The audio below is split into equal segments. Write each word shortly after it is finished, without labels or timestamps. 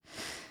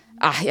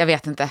Jag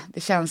vet inte.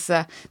 Det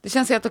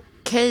känns helt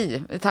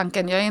okej i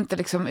tanken. Jag är inte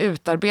liksom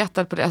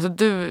utarbetad på det.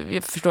 Alltså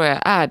jag förstår jag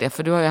är det,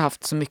 för du har ju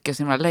haft så mycket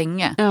så himla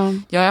länge. Ja.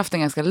 Jag har haft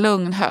en ganska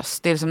lugn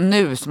höst. Det är liksom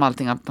nu som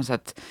allting har på något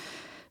sätt...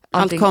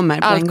 Allt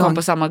kommer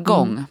på samma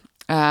gång.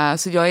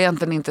 Så jag är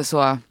egentligen inte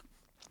så...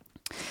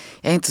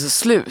 Jag är inte så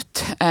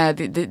slut.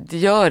 Det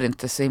gör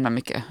inte så himla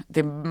mycket. Det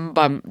är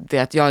bara det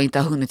att jag inte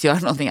har hunnit göra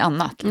någonting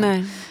annat.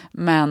 Nej.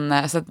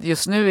 Men så att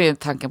just nu är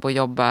tanken på att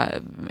jobba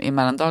i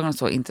mellandagarna och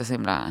så inte så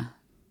himla...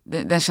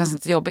 Den känns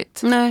inte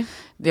jobbigt. Nej.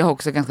 Det har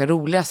också ganska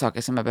roliga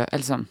saker som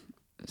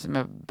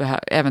jag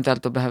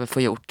eventuellt då behöver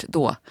få gjort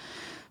då.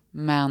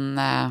 Men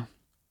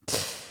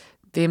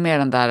det är mer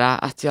den där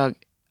att jag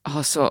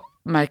har så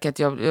märkt att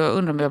jag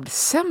undrar om jag blir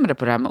sämre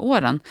på det här med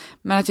åren.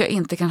 Men att jag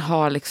inte kan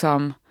ha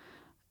liksom...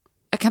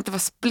 Jag kan inte vara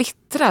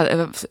splittrad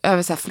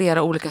över så här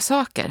flera olika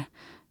saker.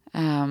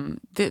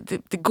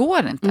 Det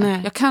går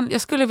inte.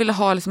 Jag skulle vilja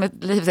ha liksom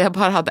ett liv där jag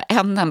bara hade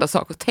en enda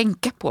sak att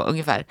tänka på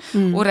ungefär.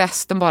 Och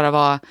resten bara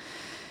var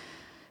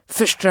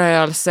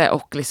förströelse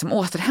och liksom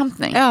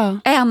återhämtning. Ja.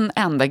 En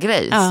enda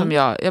grej som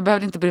jag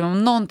behövde inte bry mig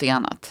om någonting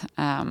annat.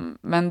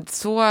 Men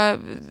så,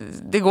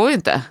 det går ju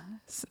inte.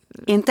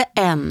 Inte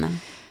än.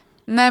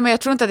 Nej, men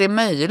jag tror inte att det är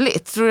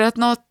möjligt. Tror du att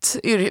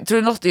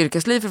något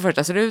yrkesliv för det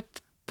första ser ut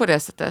på det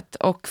sättet?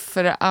 Och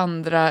för det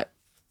andra,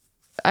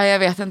 jag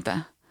vet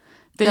inte.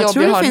 Det jobb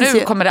jag har nu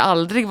kommer det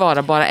aldrig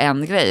vara bara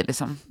en grej.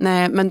 Liksom.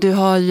 Nej, men du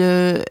har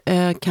ju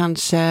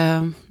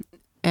kanske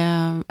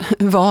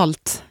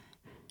valt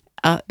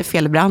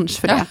fel bransch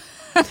för det.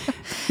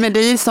 Men det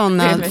är ju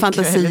sådana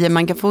fantasier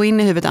man kan få in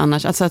i huvudet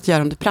annars. Alltså att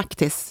göra det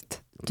praktiskt.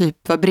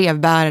 Typ vara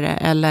brevbärare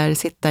eller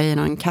sitta i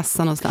någon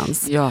kassa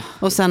någonstans. Ja.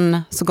 Och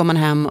sen så går man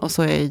hem och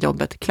så är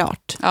jobbet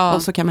klart. Ja.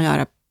 Och så kan man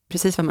göra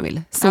precis vad man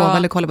vill. Sova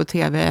eller kolla på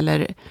tv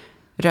eller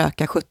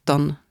röka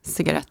 17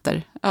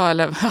 cigaretter. Ja,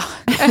 eller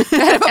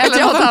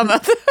något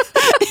annat.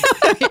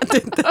 Jag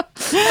vet inte.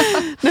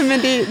 Nej,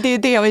 men det är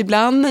det. Och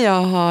ibland när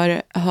jag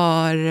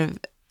har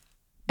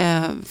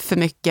för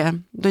mycket,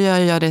 då gör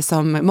jag det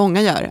som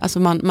många gör. Alltså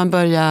man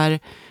börjar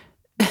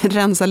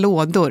rensa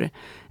lådor.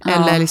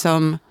 Eller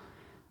liksom,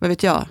 vad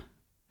vet jag,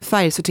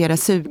 färgsortera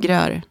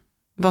sugrör.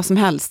 Vad som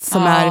helst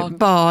som är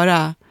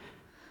bara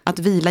att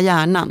vila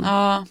hjärnan.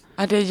 Ja,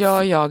 det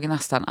gör jag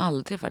nästan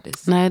aldrig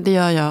faktiskt. Nej, det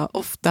gör jag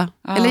ofta.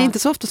 Eller inte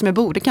så ofta som jag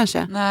borde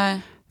kanske.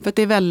 Nej. För att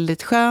det är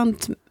väldigt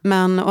skönt.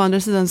 Men å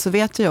andra sidan så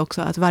vet jag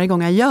också att varje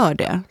gång jag gör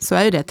det så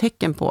är det ett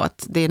tecken på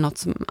att det är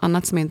något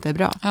annat som inte är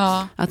bra.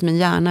 Ja. Att min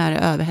hjärna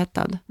är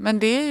överhettad. Men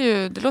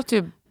det låter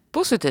ju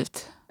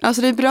positivt.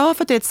 Alltså det är bra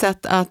för att det är ett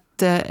sätt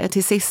att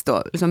till sist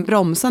då liksom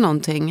bromsa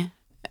någonting.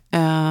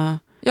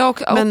 Ja,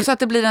 och också att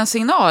det blir en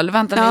signal.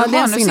 Vänta,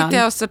 nu sitter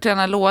jag och sorterar den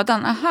här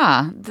lådan.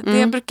 Aha,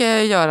 det brukar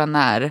jag göra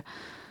när.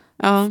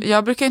 Ja.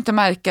 Jag brukar inte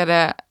märka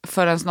det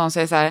förrän någon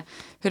säger så här,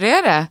 hur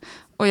är det?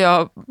 Och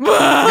jag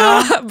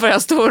börjar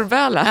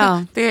storbäla.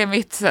 Ja. Det är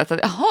mitt sätt att,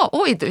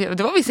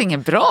 det var visst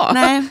ingen bra.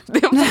 Nej.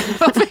 Det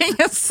var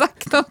ingen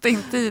sagt någonting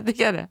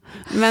tidigare.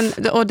 Men,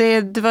 och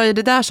det var ju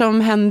det där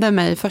som hände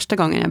mig första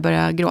gången jag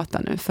började gråta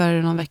nu,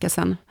 för någon vecka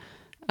sedan.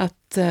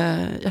 Att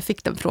jag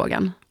fick den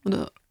frågan.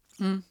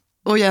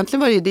 Och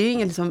egentligen var det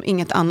är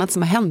inget annat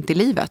som har hänt i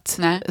livet.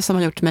 Nej. Som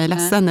har gjort mig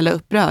ledsen eller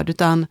upprörd.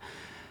 Utan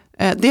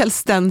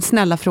dels den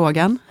snälla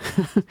frågan.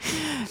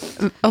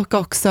 Och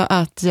också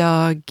att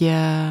jag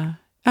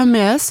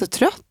är så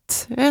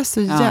trött. Jag är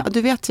så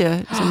du vet ju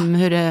liksom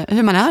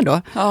hur man är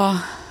då. Ja.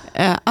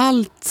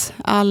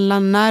 Alla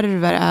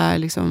nerver är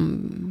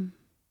liksom...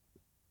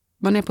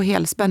 Man är på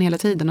helspänn hela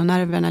tiden och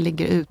nerverna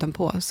ligger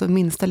utanpå. Så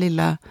minsta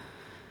lilla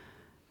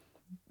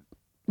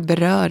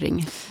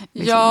beröring.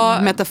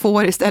 Liksom,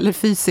 metaforiskt eller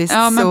fysiskt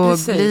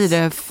så blir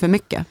det för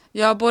mycket.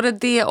 Ja, både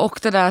det och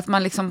det där att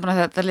man liksom på något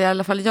sätt, eller i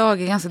alla fall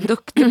jag är ganska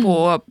duktig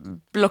på att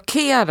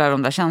blockera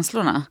de där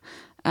känslorna.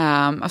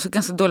 Alltså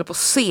ganska dålig på att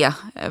se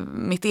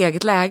mitt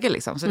eget läge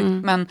liksom. Så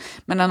men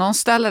när någon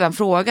ställer den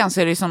frågan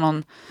så är det ju som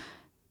någon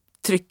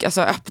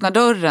alltså öppnar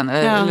dörren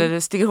eller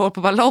stiger hål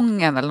på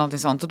ballongen eller någonting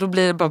sånt, och då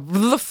blir det bara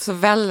bluff, så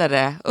väller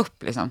det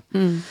upp liksom.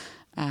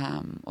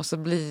 Och så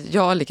blir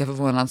jag lika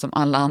förvånad som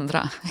alla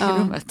andra i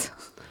rummet.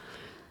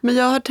 Men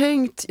jag har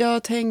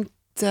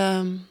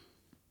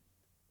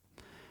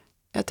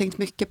tänkt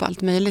mycket på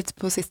allt möjligt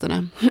på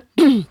sistone.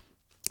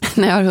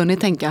 När jag har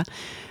hunnit tänka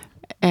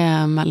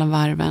mellan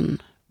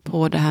varven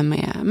på det här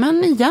med,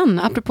 men igen,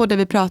 apropå det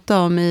vi pratade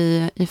om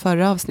i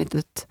förra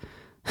avsnittet,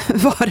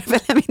 var det väl,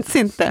 jag minns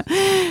inte,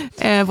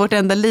 Vårt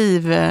enda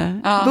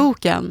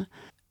liv-boken,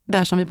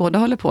 där som vi båda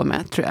håller på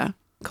med, tror jag,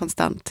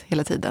 konstant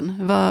hela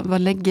tiden.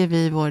 Vad lägger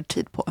vi vår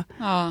tid på?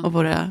 Och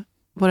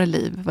våra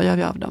liv, vad gör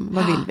vi av dem?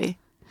 Vad vill vi?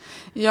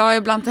 Ja,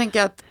 ibland tänker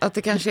jag att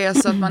det kanske är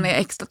så att man är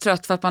extra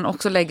trött för att man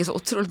också lägger så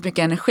otroligt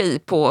mycket energi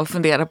på att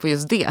fundera på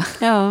just det.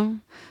 Ja.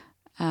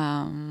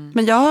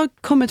 Men jag har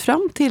kommit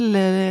fram till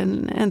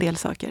en del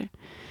saker.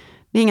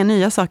 Det är inga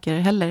nya saker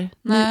heller.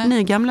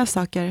 Nygamla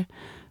saker.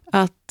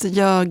 Att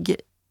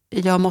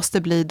jag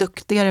måste bli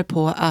duktigare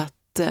på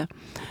att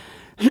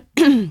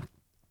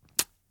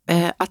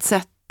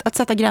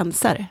sätta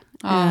gränser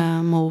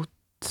mot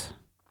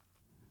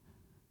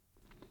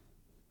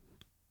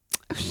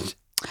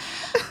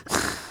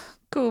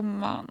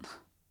gumman.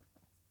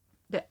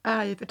 Det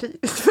är ju för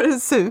tidigt för en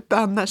sup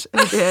annars.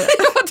 Ja, det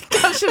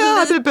kanske jag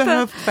hade lite.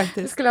 behövt Jag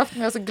faktiskt. skulle haft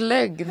med oss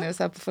glögg nu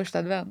så här på första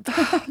advent.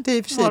 Det är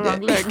i och för sig det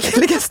Morgonglögg.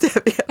 äckligaste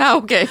jag vet. Ja,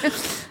 okej.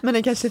 Men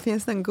det kanske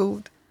finns någon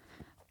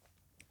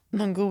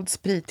god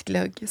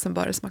spritglögg som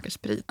bara smakar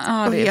sprit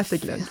Ja, och det är heter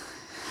glögg.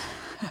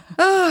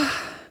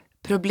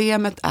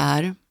 Problemet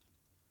är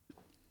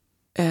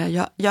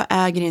jag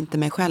äger inte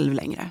mig själv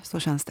längre, så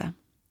känns det.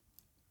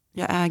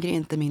 Jag äger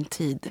inte min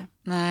tid.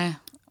 Nej,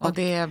 och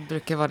det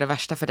brukar vara det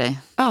värsta för dig.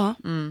 Ja,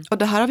 och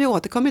det här har vi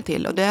återkommit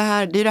till. Och det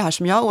är det här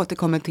som jag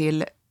återkommer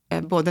till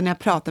både när jag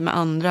pratar med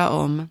andra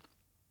om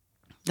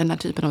den här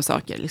typen av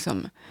saker.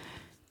 Liksom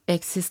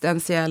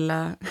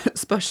existentiella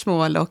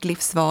spörsmål och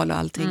livsval och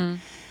allting.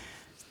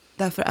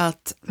 Därför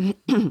att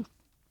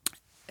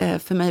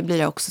för mig blir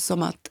det också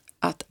som att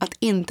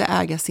inte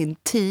äga sin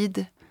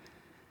tid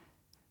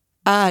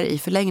är i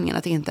förlängningen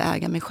att inte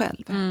äga mig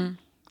själv.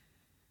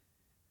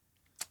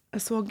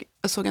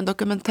 Jag såg en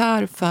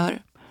dokumentär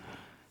för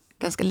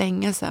ganska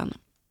länge sedan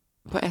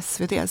på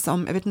SVT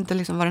som, jag vet inte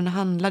liksom vad den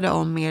handlade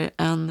om mer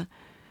än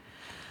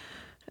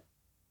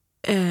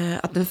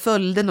att den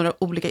följde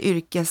några olika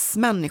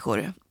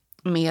yrkesmänniskor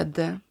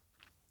med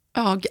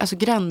alltså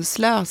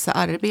gränslösa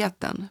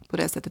arbeten på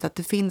det sättet att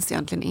det finns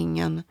egentligen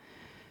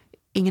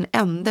ingen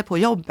ände på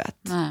jobbet.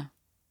 Nej.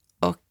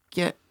 Och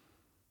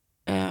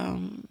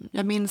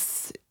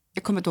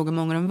jag kommer inte ihåg hur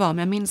många de var, men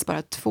jag minns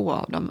bara 2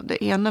 av dem.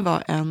 Det ena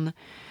var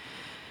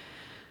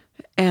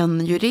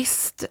en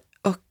jurist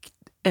och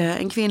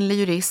en kvinnlig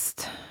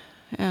jurist,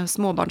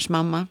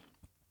 småbarnsmamma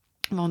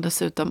var hon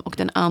dessutom. Och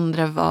den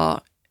andra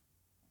var,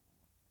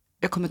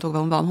 jag kommer inte ihåg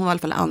vad hon var i alla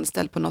fall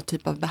anställd på något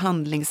typ av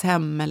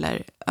behandlingshem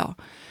eller ja.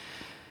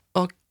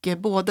 Och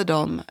båda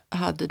de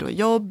hade då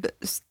jobb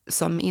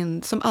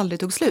som aldrig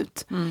tog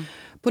slut.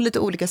 På lite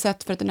olika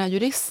sätt, för att den här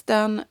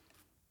juristen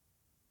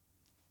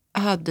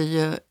hade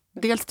ju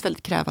dels ett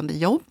väldigt krävande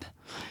jobb.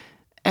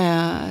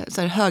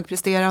 Så här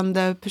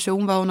högpresterande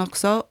person var hon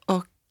också.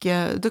 Och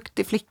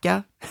duktig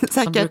flicka.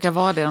 Säkert. De brukar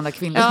vara det, de där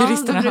kvinnliga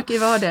juristerna. Ja, de brukar ju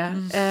vara det.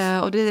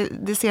 Och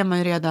det ser man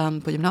ju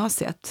redan på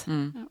gymnasiet.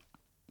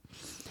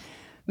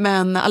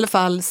 Men i alla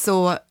fall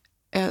så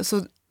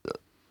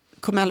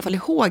kommer jag i alla fall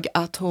ihåg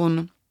att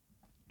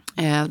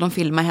de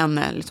filmade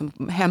henne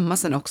liksom hemma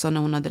sen också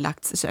när hon hade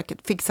lagt sig i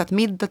köket. Fixat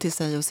middag till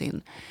sig och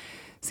sin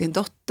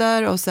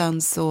dotter, och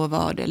sen så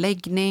var det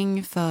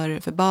läggning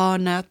för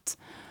barnet.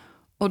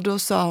 Och då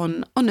sa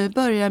hon, och nu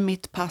börjar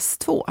mitt pass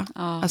 2.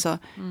 Ja. Alltså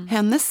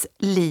hennes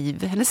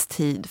liv, hennes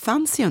tid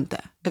fanns ju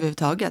inte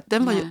överhuvudtaget.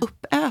 Den var ju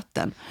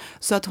uppäten.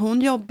 Så att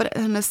hon jobbade,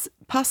 hennes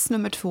pass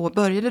nummer 2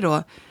 började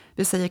då,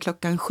 vi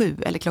säger 7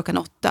 eller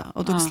 8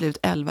 och tog slut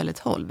 11 eller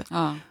 12.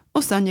 Ja.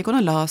 Och sen gick hon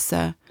och la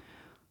sig.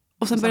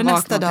 Och sen började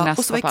nästa dag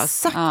och så var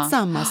exakt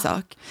samma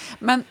sak.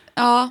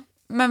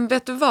 Men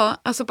vet du vad?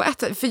 Alltså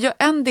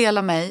en del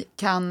av mig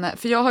kan,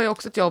 för jag har ju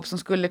också ett jobb som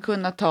skulle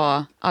kunna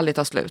aldrig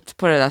ta slut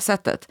på det där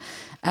sättet.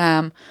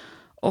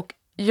 Och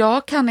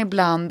jag kan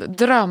ibland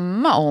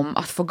drömma om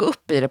att få gå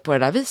upp i det på det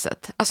där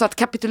viset. Alltså att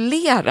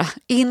kapitulera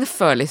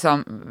inför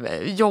liksom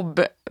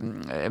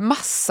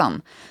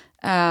jobbmassan.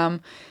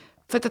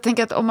 För att jag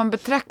tänker att om man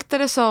betraktar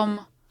det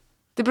som,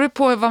 det beror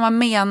på vad man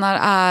menar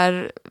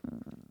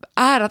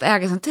är att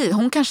äga sin tid.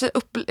 Hon kanske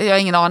jag har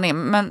ingen aning,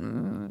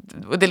 men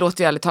och det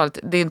låter ju ärligt talat,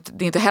 det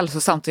är inte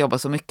hälsosamt att jobba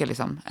så mycket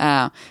liksom.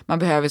 Man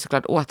behöver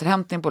såklart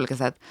återhämtning på olika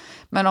sätt.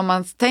 Men om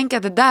man tänker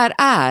att det där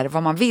är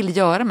vad man vill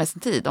göra med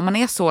sin tid, om man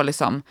är så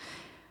liksom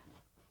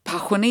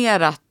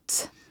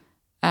passionerat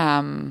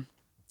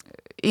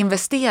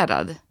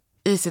investerad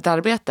i sitt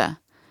arbete,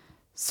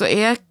 så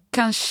är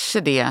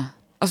kanske det,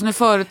 alltså nu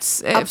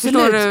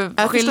förstår du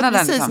skillnaden?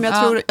 Precis, liksom.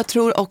 Men jag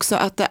tror också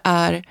att det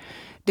är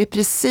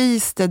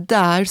precis det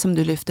där som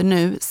du lyfter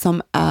nu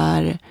som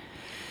är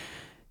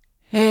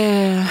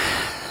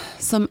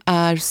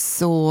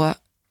så,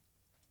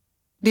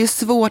 det är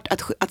svårt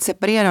att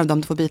separera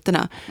de 2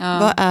 bitarna. Ja.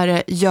 Vad är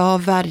det jag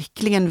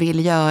verkligen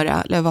vill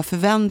göra, eller vad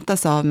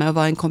förväntas av mig, och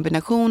vad är en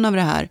kombination av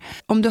det här?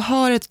 Om du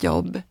har ett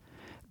jobb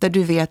där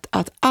du vet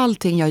att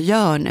allting jag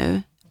gör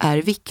nu är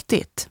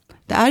viktigt.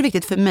 Det är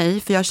viktigt för mig,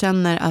 för jag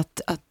känner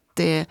att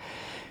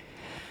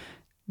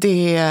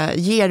det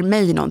ger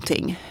mig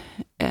någonting.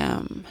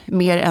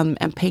 Mer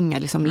än pengar,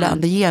 liksom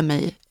lön. Det ger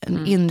mig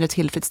en inre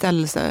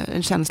tillfredsställelse,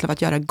 en känsla av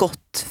att göra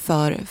gott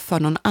för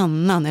någon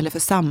annan, eller för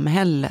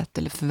samhället,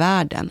 eller för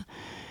världen.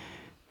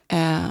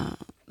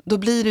 Då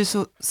blir det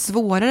så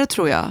svårare,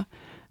 tror jag,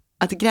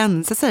 att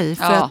gränsa sig.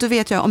 För att då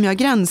vet jag, om jag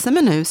gränsar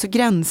mig nu, så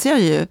gränsar jag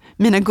ju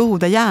mina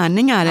goda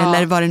gärningar,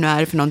 eller vad det nu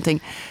är för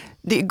någonting.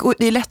 Det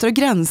är lättare att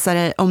gränsa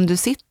det om du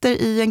sitter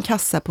i en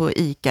kassa på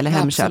ICA eller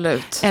Hemköp.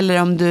 Absolut.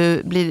 Eller om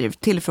du blir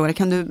tillfrågad,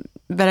 kan du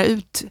bära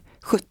ut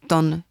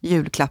 17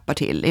 julklappar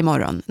till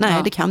imorgon?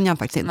 Nej, det kan jag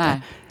faktiskt inte.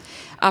 Nej.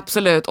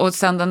 Absolut, och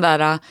sen den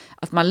där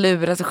att man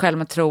lurar sig själv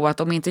med att tro att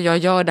om inte jag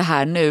gör det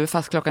här nu,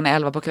 fast klockan är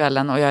 11 på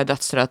kvällen och jag är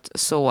dödstrött,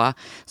 så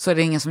är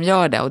det ingen som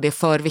gör det, och det är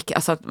för viktigt.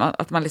 Alltså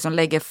att man liksom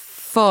lägger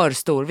för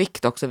stor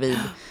vikt också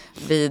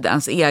vid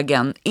ens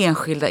egen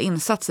enskilda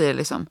insatser.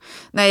 Liksom.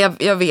 Nej,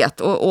 jag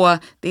vet. Och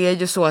det är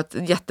ju så att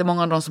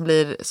jättemånga av de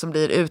som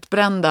blir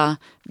utbrända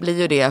blir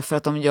ju det för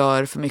att de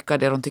gör för mycket av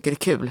det de tycker är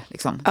kul.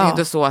 Liksom. Det är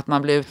inte så att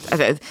man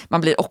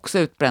blir också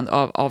utbränd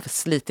av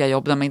slitiga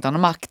jobb där man inte har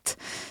någon makt,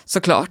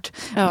 såklart.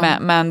 Ja.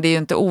 Men det är ju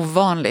inte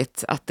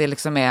ovanligt att det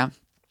liksom är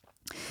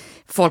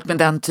folk med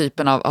den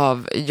typen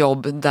av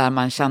jobb där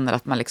man känner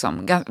att man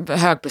liksom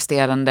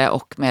högpresterande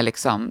och med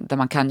liksom, där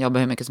man kan jobba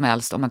hur mycket som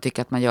helst och man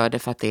tycker att man gör det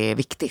för att det är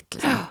viktigt.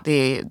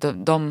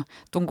 Liksom.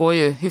 De går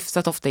ju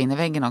hyfsat ofta in i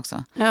väggen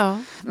också. Ja.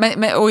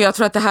 Och jag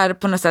tror att det här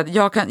på något sätt,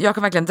 jag kan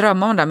verkligen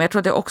drömma om det, men jag tror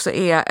att det också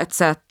är ett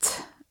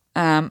sätt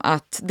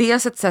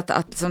dels ett sätt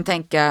att som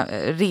tänka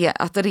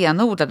att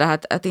renodla det här,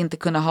 att inte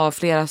kunna ha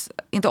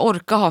inte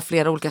orka ha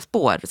flera olika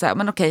spår. Så här,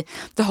 men okej,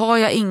 då har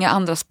jag inga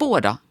andra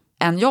spår då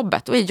än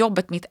jobbet. Och är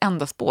jobbet mitt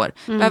enda spår.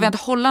 Behöver jag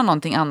inte hålla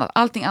någonting annat.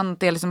 Allting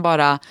annat är liksom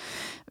bara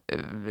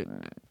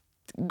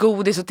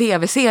godis och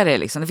tv-serier.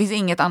 Liksom. Det finns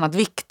inget annat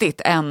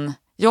viktigt än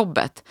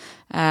jobbet.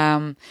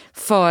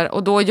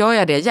 Och då gör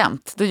jag det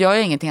jämt. Då gör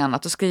jag ingenting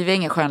annat. Då skriver jag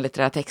inga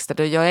skönlitterära texter.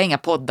 Då gör jag inga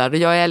poddar. Då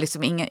gör jag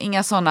liksom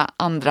inga sådana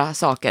andra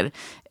saker.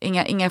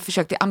 Inga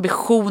försök till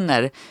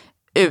ambitioner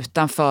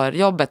utanför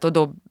jobbet. Och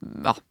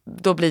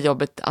då blir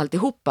jobbet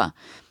alltihopa.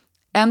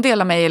 En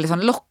del av mig är liksom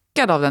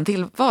lockad av den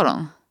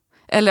tillvaron.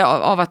 Eller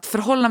av att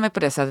förhålla mig på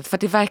det sättet. För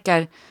att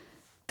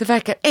det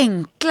verkar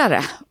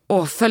enklare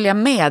att följa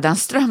med den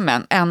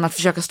strömmen än att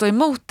försöka stå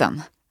emot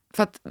den.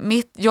 För att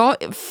jag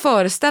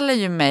föreställer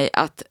ju mig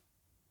att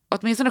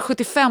åtminstone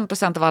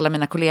 75% av alla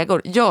mina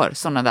kollegor gör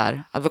sådana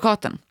där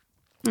advokaten.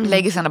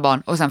 Lägger sina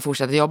barn och sen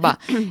fortsätter jobba.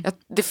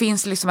 Det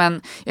finns liksom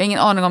jag har ingen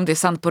aning om det är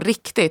sant på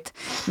riktigt.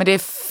 Men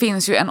det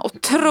finns ju en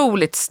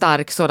otroligt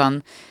stark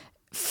sådan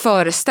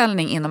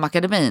föreställning inom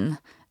akademin.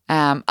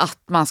 Att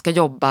man ska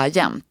jobba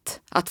jämt.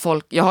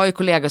 Jag har ju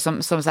kollegor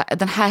som säger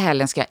den här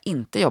helgen ska jag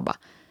inte jobba.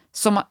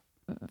 Som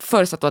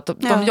förutsatt att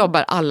de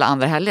jobbar alla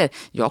andra helger.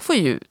 Jag får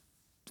ju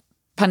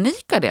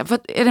panik av det. För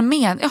är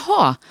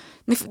det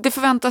det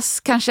förväntas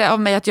kanske av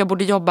mig att jag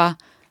borde jobba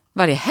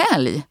varje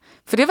helg.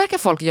 För det verkar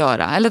folk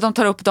göra. Eller de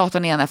tar upp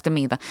datorn igen efter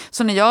middag.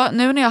 Så när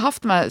jag har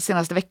haft de här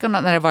senaste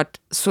veckorna när det varit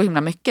så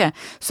himla mycket.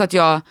 Så att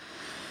jag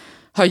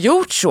har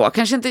gjort så.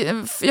 Kanske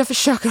inte, jag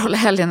försöker hålla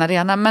helgen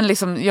rena, men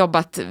liksom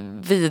jobbat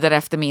vidare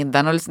efter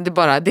middagen. Och liksom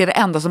det är det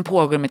enda som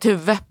pågår i mitt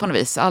huvud på något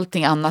vis.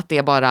 Allting annat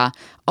är bara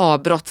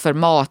avbrott för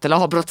mat eller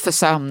avbrott för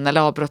sömn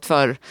eller avbrott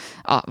för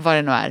vad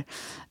det nu är.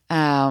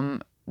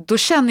 Då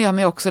känner jag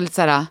mig också lite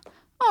så här,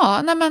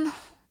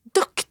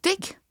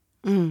 duktig.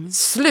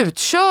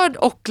 Slutkörd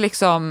och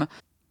liksom,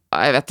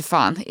 jag vet inte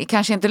fan,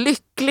 kanske inte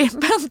lycklig,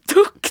 men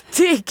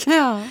duktig.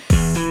 Ja.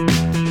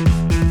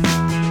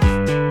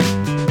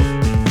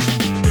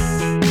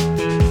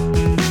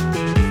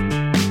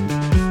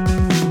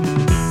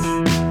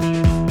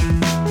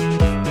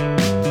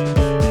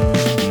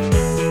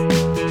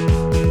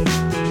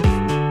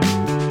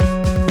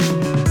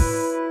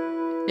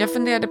 Jag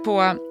funderade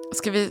på,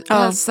 ska vi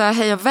hälsa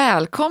hej och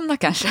välkomna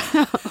kanske?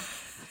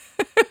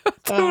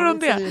 Tror om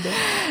det?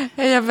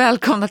 Hej och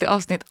välkomna till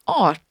avsnitt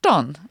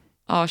 18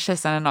 av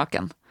Kejsaren är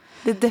naken.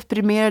 Det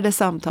deprimerade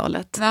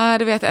samtalet. Nej,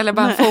 du vet, eller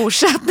bara en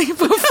fortsättning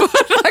på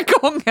förra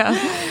gången.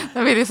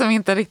 Där vi liksom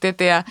inte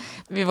riktigt är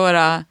vid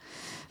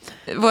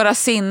våra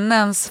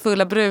sinnens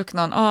fulla bruk,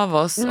 någon av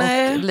oss.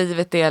 Nej. Och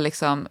livet är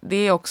liksom, det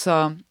är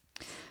också,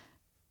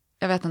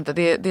 jag vet inte,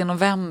 det är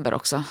november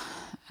också.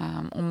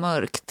 Och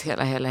mörkt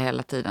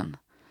hela tiden.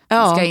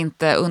 Man ska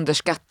inte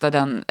underskatta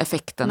den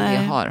effekten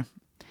det har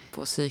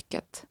på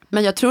psyket.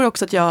 Men jag tror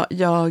också att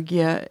jag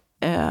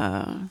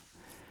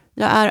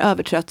är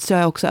övertrött, så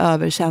jag är också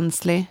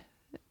överkänslig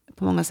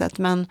på många sätt.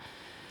 Men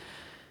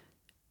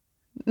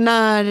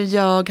när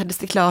jag hade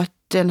sett klart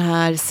den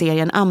här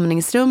serien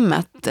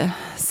Amningsrummet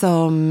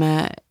som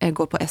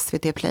går på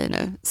SVT Play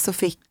nu, så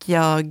fick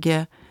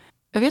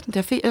jag vet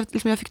inte,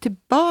 jag fick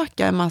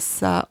tillbaka en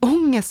massa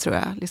ångest, tror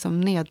jag.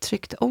 Liksom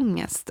nedtryckt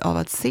ångest av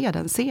att se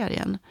den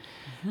serien.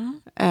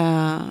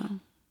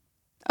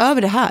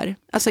 Över det här.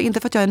 Alltså inte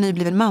för att jag är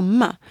nybliven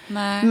mamma.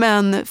 Nej.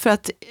 Men för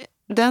att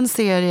den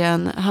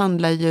serien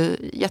handlar ju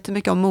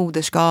jättemycket om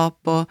moderskap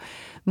och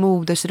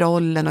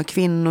modersrollen och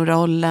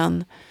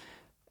kvinnorollen.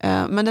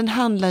 Men den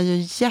handlar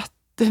ju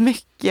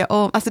jättemycket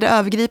om, alltså det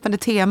övergripande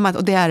temat,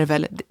 och det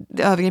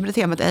övergripande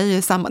temat är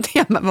ju samma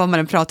tema vad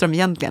man pratar om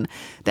egentligen.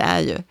 Det är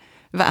ju,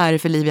 vad är det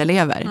för liv jag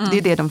lever? Det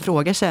är det de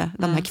frågar sig,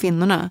 de här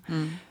kvinnorna.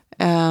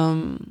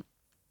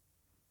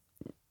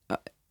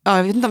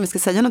 Jag vet inte om vi ska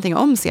säga någonting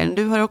om serien.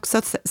 Du har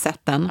också sett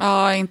den.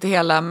 Ja, inte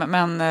hela,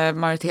 men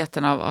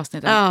majoriteten av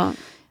avsnitten. Ja.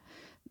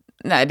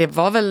 Nej, det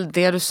var väl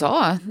det du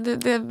sa.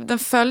 Den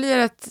följer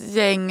ett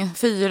gäng,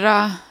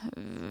 fyra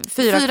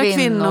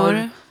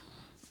kvinnor.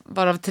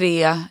 Varav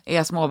 3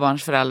 är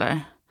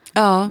småbarnsföräldrar.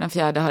 Ja. Den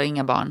 4:e har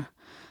inga barn.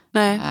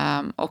 Nej.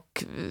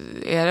 Och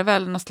är det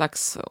väl någon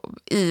slags,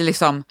 i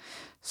liksom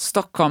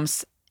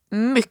Stockholms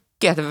mycket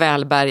mycket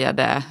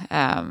välbärgade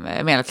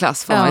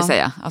medelklass får man ju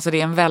säga. Alltså det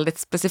är en väldigt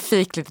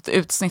specifik litet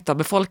utsnitt av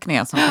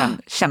befolkningen som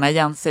kan känna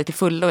igen sig till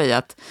fullo i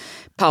att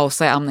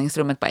pausa i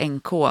amningsrummet på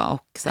NK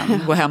och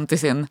sen gå hem till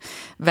sin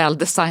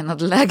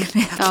väldesignade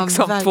lägenhet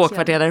liksom, 2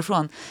 kvarter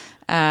därifrån.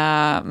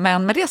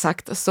 Men med det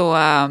sagt så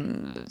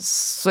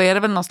är det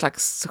väl någon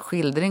slags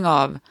skildring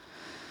av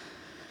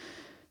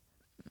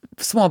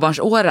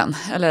småbarnsåren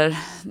eller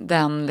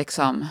den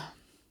liksom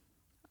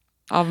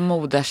av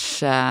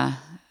moderskomplexen.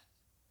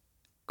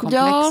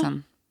 Ja,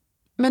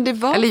 men det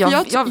var... Eller jag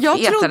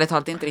vet ärligt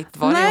talat inte riktigt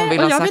vad det hon vill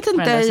ha sagt. Jag vet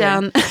inte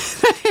igen.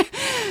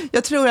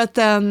 Jag tror att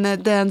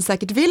den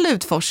säkert vill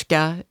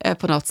utforska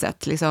på något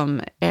sätt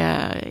liksom,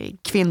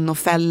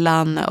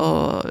 kvinnofällan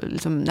och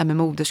liksom, det med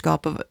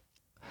moderskap. Och,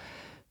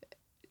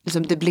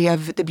 liksom, det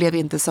blev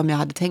inte som jag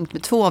hade tänkt.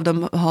 Men 2 av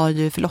dem har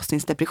ju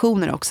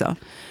förlossningsdepressioner också.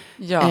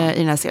 Ja. I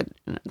den här serien,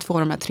 2 av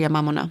de här 3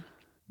 mammorna.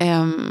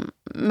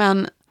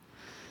 Men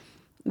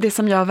det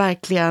som jag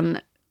verkligen...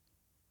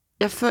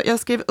 Jag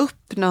skrev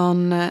upp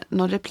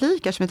någon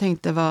replik här som jag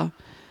tänkte var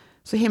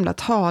så himla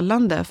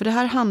talande. För det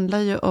här handlar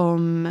ju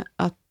om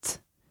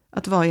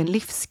att vara i en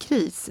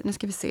livskris. Nu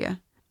ska vi se.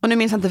 Och nu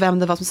minns jag inte vem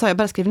det var som sa. Jag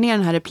bara skrev ner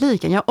den här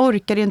repliken. Jag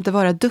orkar inte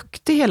vara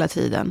duktig hela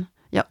tiden.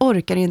 Jag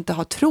orkar inte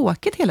ha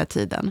tråkigt hela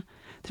tiden.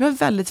 Det var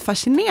väldigt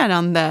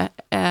fascinerande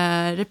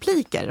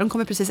repliker. De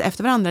kommer precis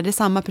efter varandra. Det är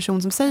samma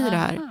person som säger det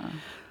här.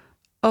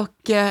 Och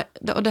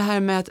det här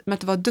med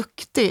att vara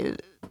duktig...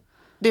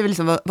 Det är väl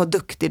liksom vara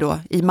duktig då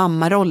i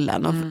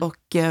mammarollen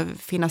och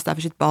finnas där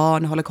för sitt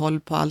barn, hålla koll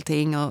på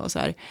allting och så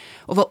här.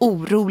 Och vara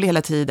orolig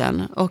hela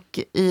tiden och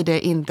i det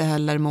inte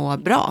heller må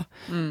bra.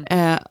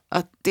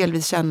 Att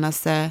delvis känna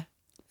sig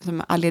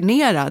som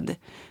alienerad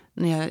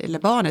när jag gäller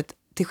barnet,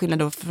 till skillnad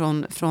då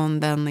från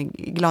den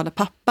glada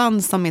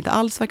pappan som inte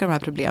alls verkar ha de här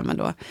problemen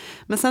då.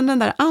 Men sen den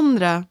där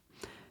andra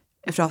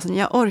frasen,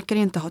 jag orkar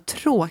inte ha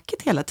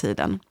tråkigt hela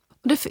tiden.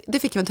 Och det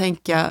fick man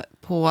tänka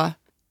på.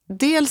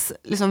 Dels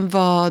liksom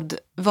vad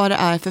det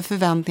är för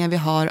förväntningar vi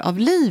har av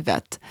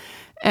livet.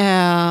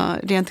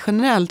 Rent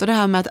generellt. Och det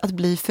här med att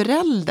bli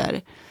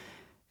förälder.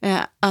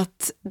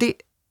 Att det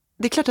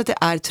är klart att det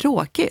är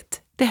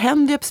tråkigt. Det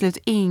händer ju absolut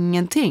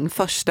ingenting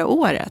första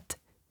året.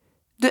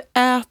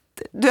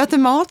 Du äter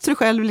mat så du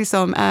själv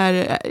liksom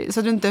så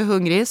att du inte är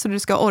hungrig. Så du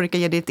ska orka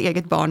ge ditt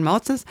eget barn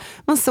mat. Så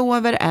man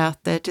sover,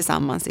 äter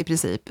tillsammans i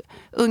princip.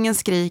 Ungen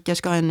skriker,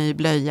 ska ha en ny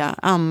blöja.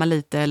 Amma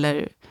lite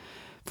eller...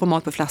 få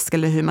mat på flaska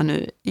eller hur man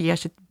nu ger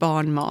sitt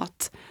barn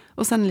mat.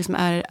 Och sen liksom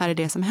är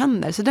det som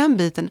händer. Så den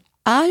biten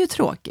är ju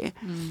tråkig.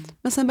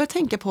 Men sen börjar jag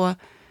tänka på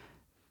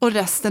och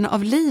resten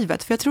av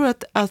livet. För jag tror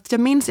att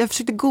jag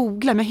försökte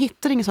googla men jag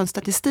hittade ingen sån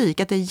statistik.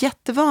 Att det är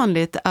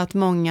jättevanligt att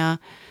många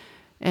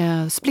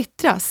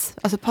splittras.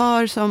 Alltså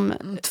par som...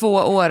 2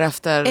 år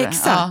efter.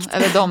 Exakt. Ja,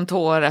 eller de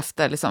 2 år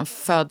efter liksom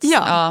föds.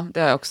 Ja, det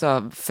har jag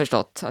också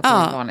förstått att det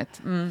är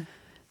vanligt.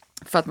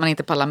 För att man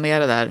inte pallar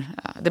med det där.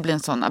 Det blir en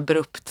sån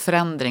abrupt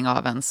förändring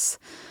av ens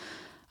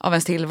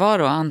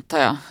tillvaro, antar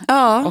jag.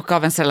 Ja. Och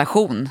av ens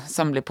relation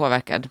som blir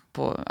påverkad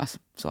på alltså,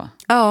 så.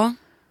 Ja.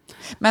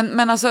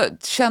 Men alltså,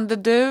 kände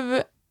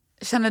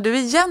du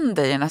igen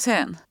dig i den här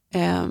serien?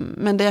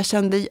 Men det jag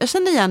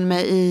kände igen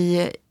mig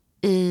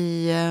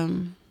i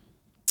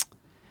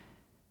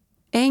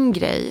en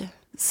grej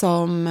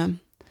som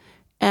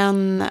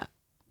en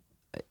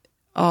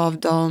av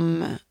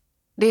dem,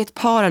 det är ett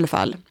par i alla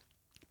fall,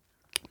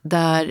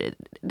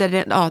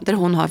 där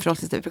hon har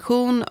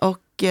förlossningsdepression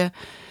och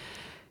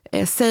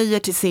säger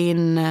till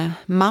sin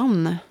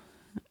man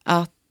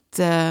att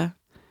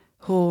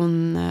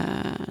hon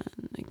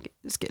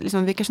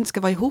liksom, vi kanske inte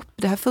ska vara ihop,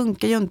 det här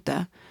funkar ju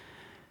inte.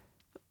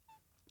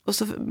 Och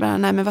så bara,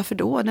 nej men varför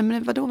då? Nej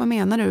men vadå, vad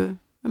menar du?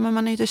 Men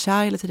man är ju inte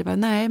kär hela tiden. Bara,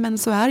 nej men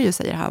så är det ju,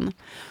 säger han.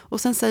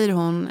 Och sen säger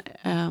hon,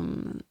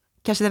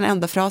 kanske den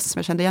enda frasen som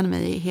jag kände igen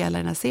mig i hela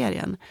den här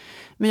serien.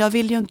 Men jag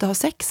vill ju inte ha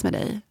sex med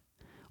dig.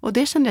 Och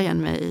det kände jag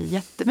igen mig i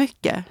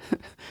jättemycket.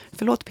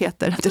 Förlåt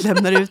Peter att du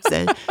lämnar ut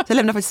sig. Så jag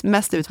lämnar faktiskt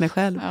mest ut mig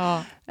själv.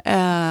 Ja.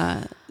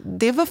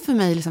 Det var för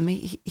mig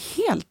liksom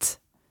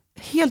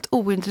helt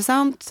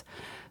ointressant.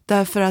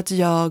 Därför att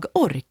jag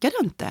orkade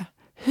inte.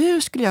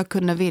 Hur skulle jag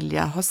kunna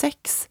vilja ha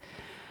sex?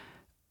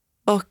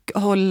 Och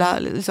hålla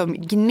liksom,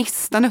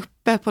 gnistan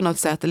uppe på något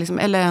sätt.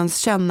 Eller ens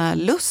känna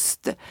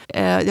lust.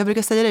 Jag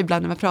brukar säga det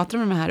ibland när man pratar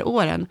om de här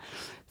åren.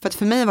 För att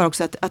för mig var det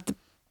också att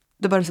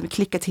det bara liksom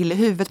klicka till i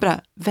huvudet.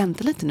 Bara,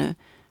 vänta lite nu.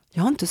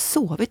 Jag har inte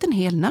sovit en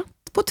hel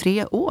natt på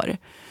 3 år.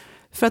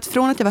 För att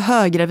från att jag var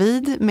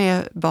höggravid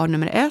med barn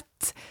nummer 1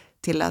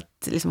 till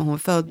att liksom hon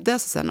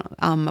föddes och sen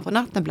amma på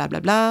natten, bla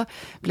bla bla.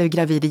 Blev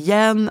gravid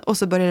igen och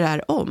så började det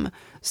här om.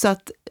 Så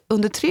att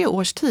under 3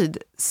 års tid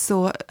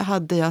så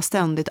hade jag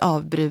ständigt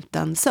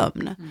avbruten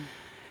sömn. Mm.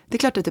 Det är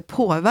klart att det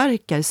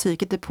påverkar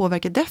psyket. Det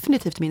påverkar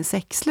definitivt min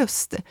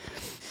sexlust.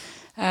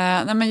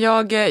 Nej, men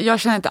jag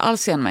känner inte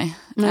alls igen mig.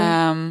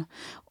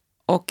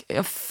 Och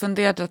jag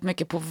funderade rätt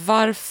mycket på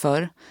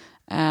varför.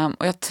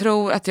 Och jag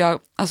tror att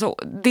alltså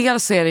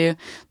dels är det ju,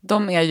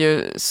 de är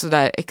ju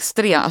sådär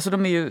extrema, alltså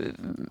de är ju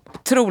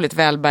otroligt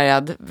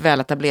välbärgad,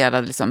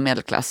 väletablerad liksom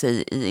medelklass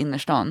i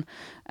innerstan.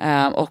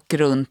 Och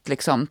runt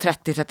liksom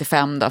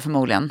 30-35 då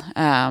förmodligen.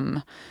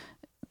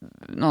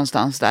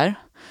 Någonstans där.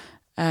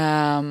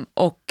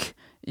 Och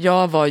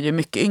jag var ju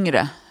mycket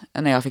yngre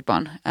när jag fick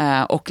barn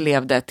och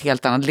levde ett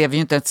helt annat, lever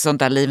ju inte ett sånt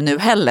där liv nu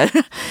heller.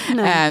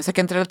 Så jag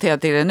kan inte relatera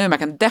till det nu, men jag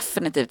kan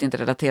definitivt inte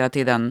relatera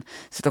till den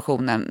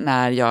situationen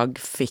när jag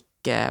fick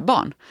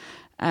barn.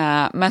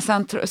 Men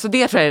sen, så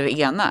det tror jag är det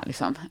ena.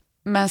 Liksom.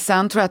 Men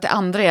sen tror jag att det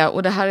andra är,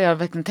 och det här har jag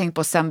verkligen tänkt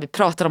på sen vi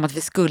pratade om att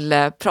vi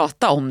skulle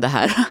prata om det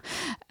här,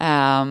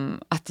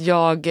 att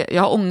jag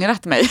har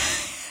ångrat mig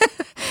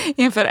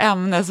inför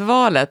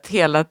ämnesvalet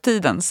hela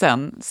tiden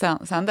sen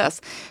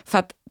dess. För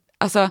att,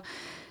 alltså,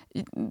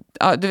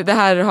 ja, det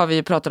här har vi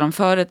ju pratat om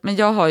förut, men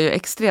jag har ju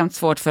extremt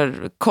svårt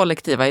för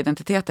kollektiva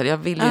identiteter. Jag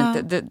vill ju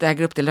inte, det här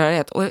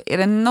grupptillhörighet. Och är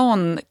det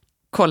någon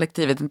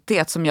kollektiv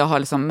identitet som jag har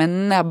liksom med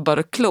näbbar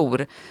och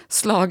klor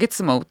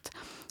slagits emot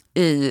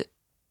i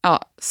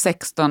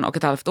 16 och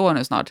ett halvt år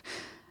nu snart,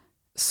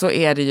 så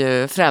är det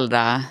ju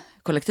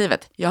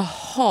föräldrakollektivet. Jag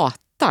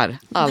hatar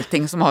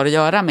allting som har att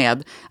göra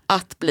med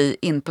att bli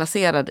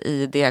inplacerad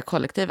i det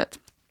kollektivet.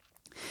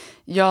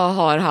 Jag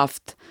har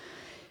haft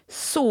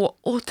så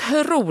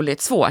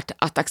otroligt svårt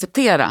att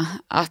acceptera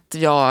att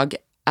jag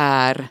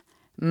är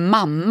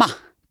mamma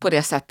på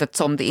det sättet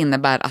som det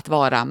innebär att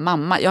vara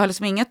mamma. Jag har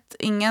liksom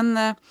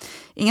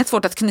inget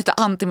svårt att knyta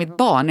an till mitt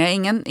barn.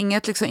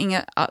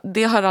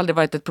 Det har aldrig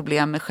varit ett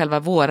problem med själva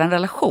våran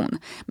relation.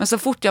 Men så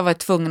fort jag var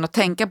tvungen att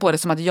tänka på det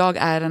som att jag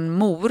är en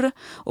mor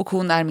och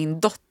hon är min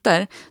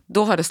dotter,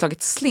 då har det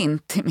slagit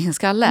slint i min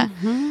skalle.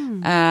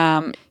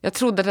 Jag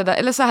trodde det där,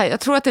 eller så här, jag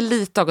tror att det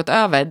lite har gått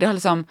över. Det har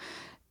liksom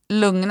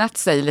lugnat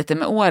sig lite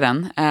med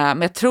åren.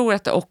 Men jag tror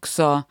att det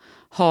också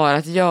har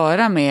att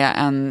göra med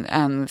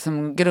en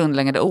som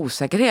grundläggande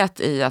osäkerhet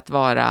i att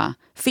vara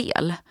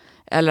fel.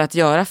 Eller att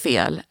göra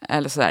fel.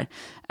 Eller sådär.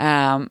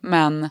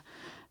 Men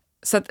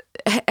så att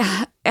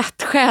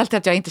ett skäl till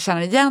att jag inte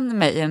känner igen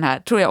mig i den här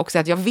tror jag också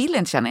är att jag vill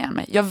inte känna igen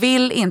mig. Jag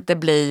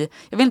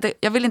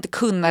vill inte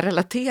kunna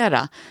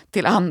relatera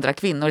till andra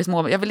kvinnor i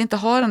små. Jag vill inte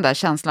ha den där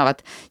känslan av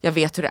att jag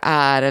vet hur det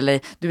är eller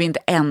du är inte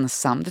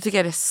ensam. Det tycker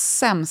jag är det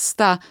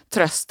sämsta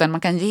trösten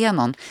man kan ge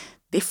någon.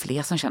 Det är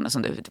fler som känner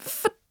som du.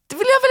 Det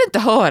vill jag väl inte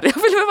höra.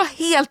 Jag vill väl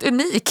vara helt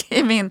unik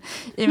i min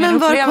Men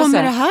upplevelse. Var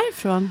kommer det här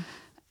ifrån?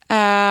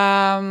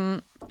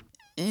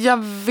 Jag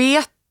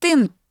vet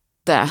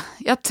inte.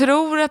 Jag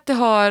tror att det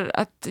har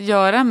att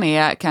göra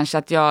med kanske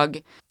att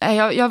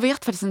jag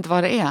vet faktiskt inte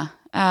vad det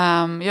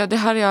är. Det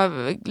har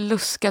jag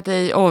luskat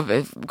i och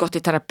gått i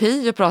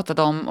terapi och pratat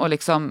om och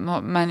liksom,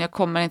 men jag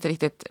kommer inte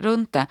riktigt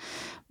runt det.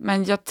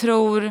 Men jag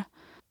tror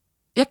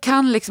jag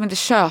kan liksom inte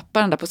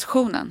köpa den där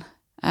positionen.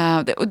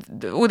 Det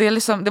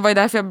var ju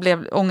därför jag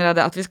blev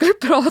ångrade att vi skulle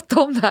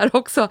prata om det här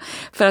också.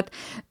 För att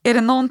är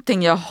det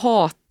någonting jag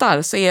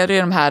hatar så är det ju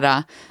de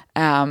här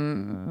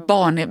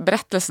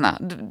barnberättelserna.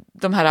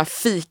 De här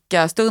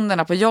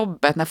fikastunderna på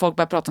jobbet när folk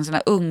börjar prata om sina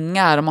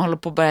ungar och man håller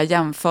på att börja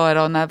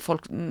jämföra och när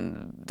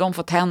de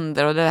får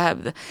tänder och det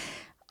här.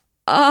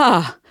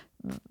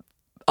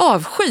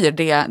 Avskyr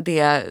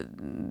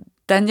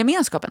den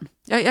gemenskapen.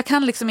 Jag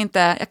kan liksom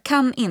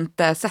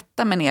inte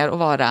sätta mig ner och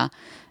vara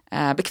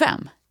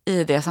bekväm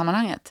i det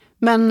sammanhanget.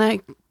 Men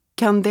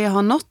kan det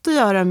ha något att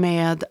göra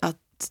med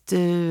att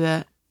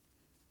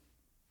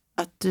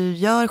du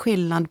gör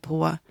skillnad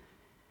på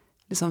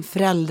liksom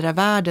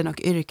föräldravärlden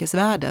och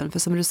yrkesvärlden? För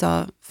som du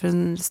sa för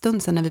en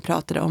stund sedan när vi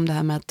pratade om det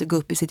här med att gå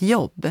upp i sitt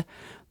jobb.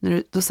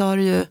 Då sa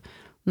du ju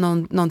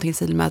någonting i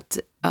stil med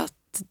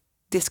att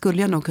det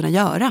skulle jag nog kunna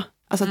göra.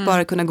 Alltså att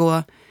bara kunna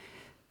gå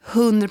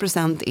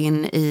 100%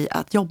 in i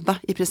att jobba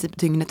i princip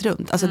dygnet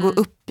runt. Alltså gå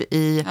upp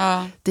i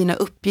dina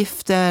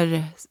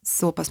uppgifter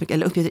så pass mycket,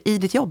 eller uppgifter i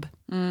ditt jobb.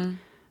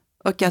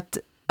 Och att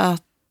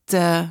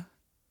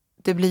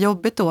det blir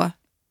jobbigt då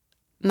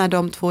när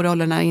de två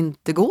rollerna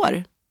inte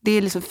går. Det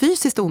är liksom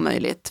fysiskt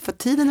omöjligt, för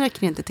tiden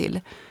räcker inte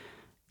till.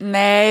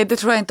 Nej, det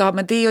tror jag inte har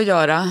med det att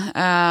göra.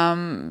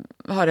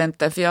 Har det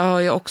inte, för jag har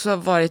ju också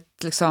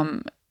varit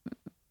liksom,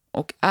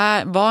 och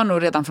var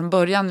nog redan från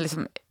början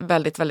liksom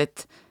väldigt,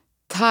 väldigt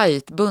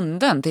tajt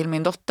bunden till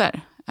min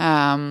dotter.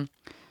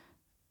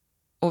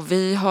 Och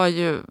vi har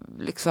ju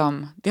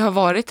liksom, det har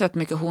varit rätt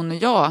mycket hon och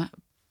jag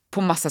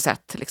på massa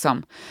sätt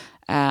liksom.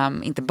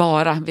 Inte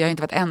bara, vi har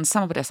inte varit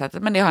ensamma på det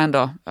sättet, men det har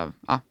ändå,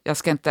 jag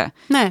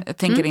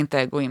tänker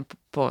inte gå in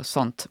på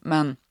sånt,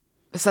 men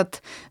så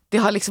att det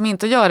har liksom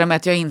inte att göra med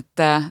att jag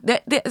inte,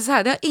 det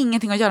har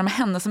ingenting att göra med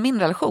henne som min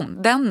relation.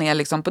 Den är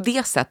liksom på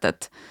det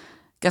sättet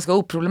ganska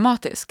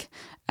oproblematisk.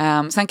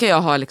 Sen kan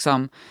jag ha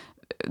liksom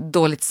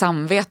dåligt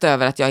samvete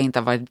över att jag inte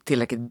har varit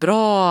tillräckligt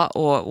bra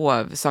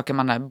och saker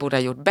man borde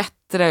ha gjort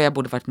bättre och jag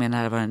borde varit mer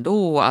närvarande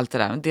då och allt det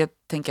där. Det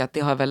tänker jag att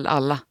det har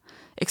väl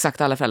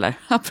exakt alla föräldrar.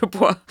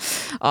 Apropå,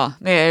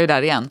 nu är jag ju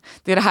där igen.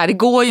 Det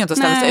går ju inte att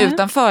ställa sig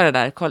utanför det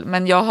där.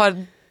 Men jag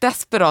har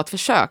desperat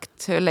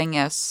försökt hur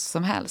länge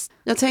som helst.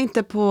 Jag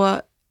tänkte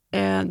på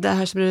det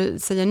här som du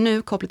säger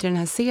nu kopplat till den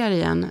här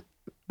serien.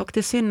 Och det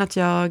är synd att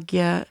jag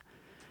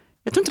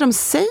tror inte de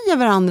säger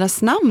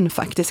varandras namn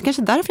faktiskt.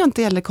 Kanske därför jag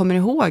inte heller kommer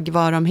ihåg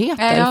vad de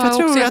heter. Jag har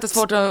tror också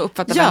jättesvårt att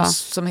uppfatta vem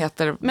som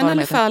heter men i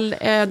alla fall,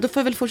 då får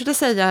jag väl fortsätta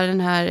säga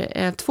den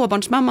här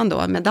tvåbarnsmamman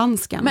då med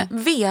dansken.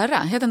 Men Vera,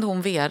 heter inte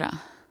hon Vera,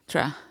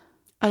 tror jag?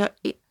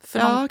 För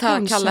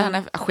de kallar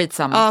henne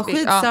skitsamma. Ja,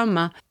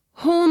 skitsamma.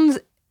 Hon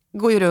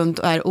går ju runt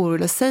och är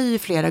orolig och säger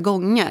flera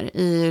gånger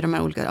i de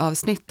här olika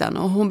avsnitten.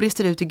 Och hon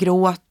brister ut i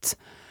gråt.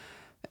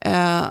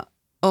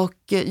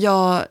 Och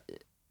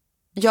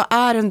jag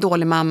är en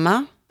dålig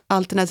mamma.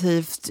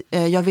 Alternativt,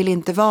 jag vill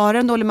inte vara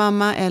en dålig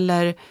mamma.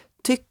 Eller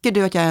tycker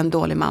du att jag är en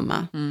dålig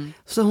mamma?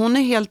 Så hon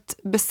är helt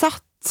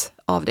besatt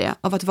av det.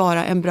 Av att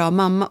vara en bra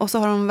mamma. Och så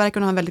verkar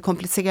hon ha en väldigt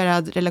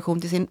komplicerad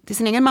relation till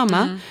sin egen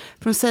mamma.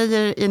 För hon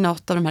säger i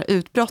något av de här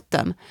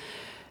utbrotten: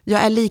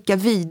 jag är lika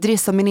vidrig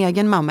som min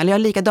egen mamma. Eller jag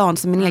är likadan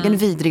som min egen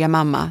vidriga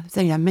mamma. Så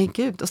tänker jag, men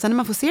gud. Och sen när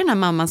man får se den här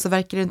mamman så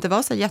verkar det inte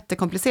vara så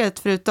jättekomplicerat.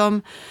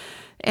 Förutom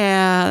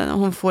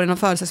hon får en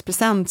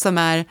födelsedagspresent som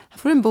är,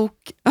 får en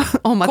bok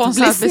om att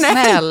bli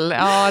snäll.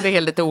 Ja, det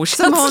är lite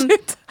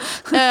okänsligt.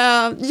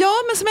 Ja,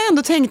 men som jag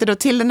ändå tänkte då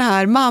till den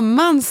här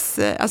mammans,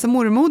 alltså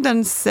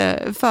mormoderns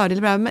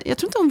fördel. Men jag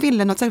tror inte hon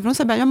ville något särskilt. Hon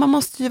säger bara, man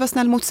måste ju vara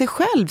snäll mot sig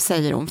själv,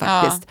 säger hon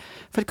faktiskt. Ja.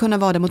 För att kunna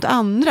vara det mot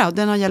andra, och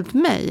den har hjälpt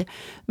mig.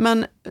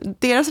 Men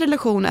deras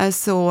relation är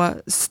så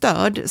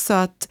störd så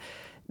att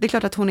det är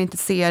klart att hon inte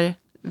ser,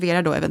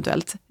 Vera då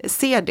eventuellt,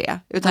 ser det.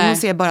 Utan hon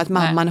ser bara att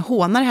mamman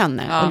hånar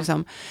henne. Ja. Och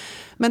liksom.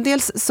 Men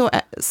dels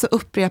så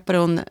upprepar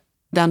hon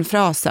den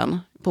frasen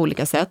på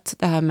olika sätt.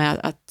 Det här med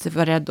att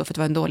vara rädd för att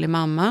vara en dålig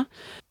mamma.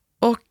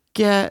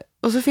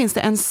 Och så finns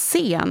det en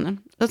scen.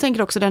 Jag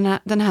tänker också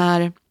den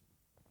här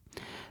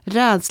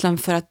rädslan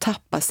för att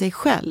tappa sig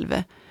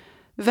själv.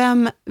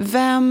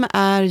 Vem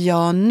är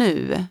jag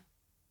nu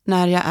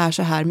när jag är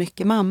så här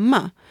mycket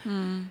mamma?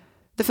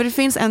 Därför det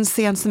finns en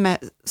scen som är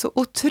så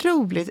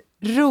otroligt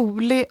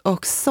rolig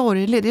och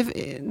sorglig.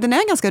 Den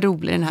är ganska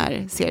rolig, den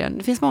här serien.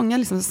 Det finns många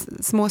liksom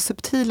små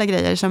subtila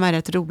grejer som är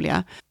rätt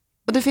roliga.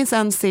 Och det finns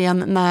en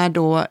scen när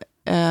då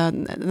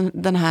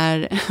den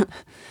här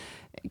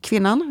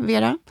kvinnan,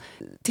 Vera,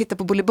 tittar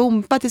på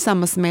Bolibompa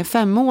tillsammans med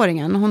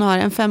 5-åringen. Hon har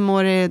en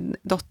 5-årig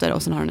dotter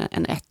och sen har hon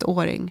en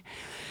 1-åring.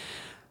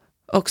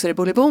 Och så är det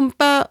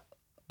Bolibompa.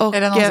 Och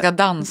är det någon som ska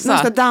dansa? Någon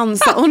ska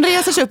dansa. Hon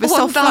reser sig upp i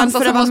soffan. Hon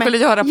dansar som hon skulle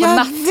göra på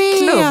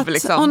nattklubb.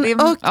 Liksom.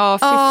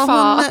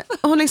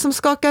 Hon liksom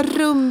skakar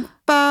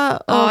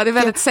rumpa. Ja, det är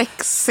väldigt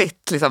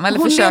sexigt. Liksom. Eller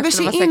hon lever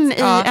sig in i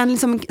en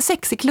liksom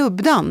sexig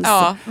klubbdans.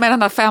 Ja, med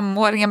den här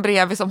 5-åringen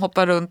bredvid som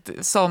hoppar runt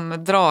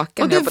som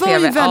draken. Och det var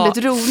ju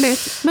väldigt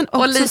roligt. Men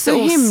också lite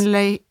så himla...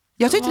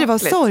 Jag tyckte det var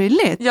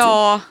sorgligt.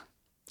 Ja.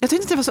 Jag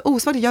tyckte inte det var så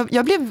osvagt.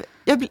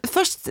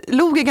 Först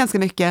log jag ganska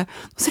mycket.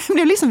 Och sen blev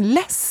jag liksom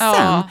ledsen.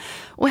 Ja.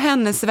 Och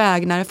hennes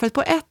vägnar. För att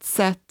på ett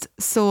sätt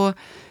så...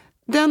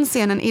 Den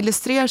scenen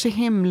illustrerar så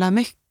himla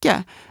mycket.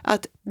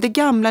 Att det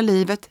gamla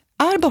livet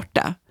är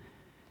borta.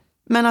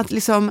 Men att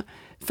liksom...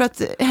 För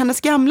att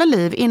hennes gamla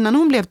liv, innan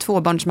hon blev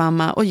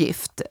tvåbarnsmamma och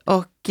gift.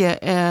 Och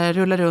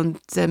rullade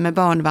runt med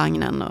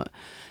barnvagnen och...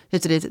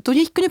 Då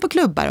gick hon ju på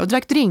klubbar och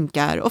drack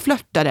drinkar och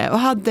flörtade och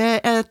hade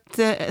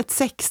ett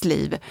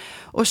sexliv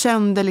och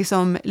kände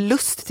liksom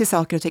lust till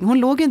saker och ting. Hon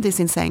låg inte i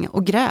sin säng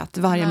och grät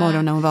varje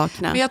morgon när hon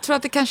vaknade. Men jag tror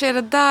att det kanske är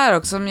det där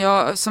också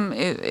som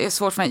är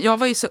svårt för mig. Jag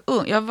var ju så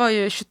ung. Jag var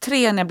ju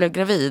 23 när jag blev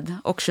gravid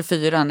och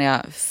 24 när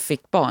jag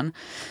fick barn.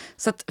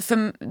 Så att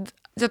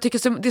jag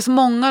tycker det är så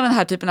många av den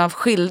här typen av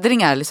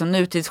skildringar, liksom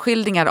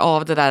nutidsskildringar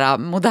av det där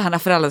moderna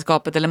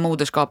föräldraskapet eller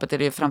moderskapet är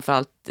det ju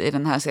framförallt i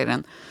den här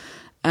serien.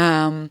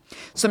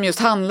 Som just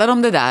handlar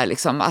om det där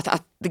liksom,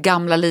 att det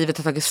gamla livet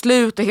har tagit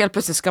slut och helt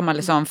plötsligt ska man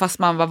liksom, fast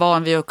man var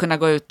van vid att kunna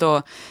gå ut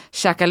och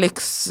käka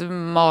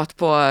lyxmat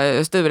på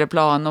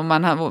Stureplan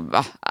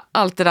och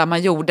allt det där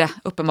man gjorde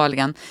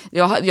uppenbarligen.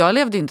 Jag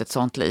levde inte ett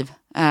sånt liv.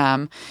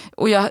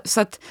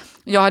 Så att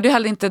jag hade ju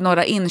heller inte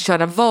några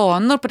inkörda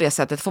vanor på det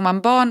sättet. Får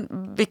man barn,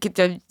 vilket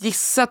jag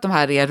gissar att de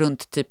här är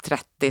runt typ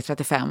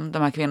 30-35,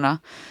 de här kvinnorna.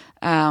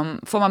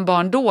 Får man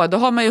barn då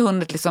har man ju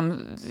hunnit liksom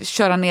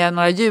köra ner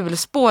några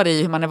hjulspår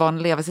i hur man är van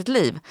att leva sitt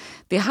liv.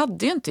 Det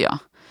hade ju inte jag.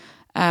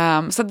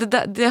 Så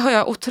det har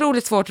jag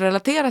otroligt svårt att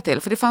relatera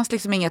till. För det fanns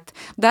liksom inget...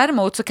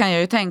 Däremot så kan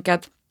jag ju tänka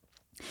att...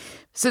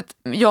 Så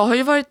jag har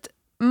ju varit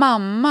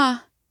mamma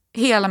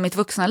hela mitt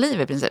vuxna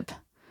liv i princip.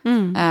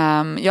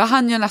 Jag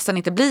hann ju nästan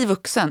inte bli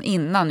vuxen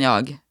innan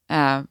jag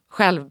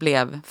själv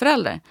blev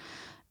förälder.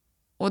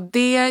 Och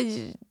det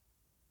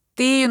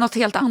är ju något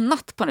helt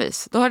annat på något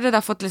vis. Då har det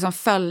där fått liksom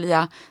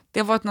följa, det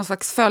har varit någon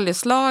slags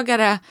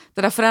följeslagare,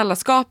 det där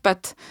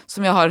föräldraskapet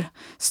som jag har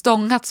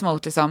stångats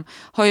mot liksom,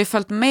 har ju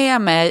följt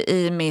med mig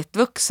i mitt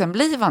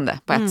vuxenblivande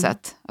på ett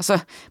sätt. Alltså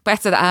på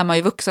ett sätt är man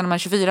ju vuxen när man är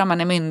 24,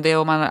 man är myndig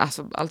och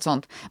alltså allt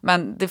sånt.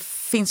 Men det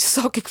finns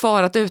ju saker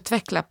kvar att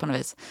utveckla på något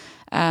vis.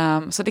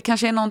 Så det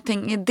kanske är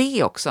någonting i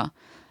det också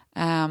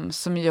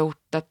som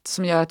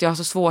gör att jag har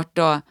så svårt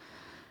att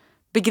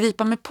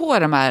begripa mig på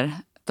de här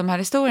de här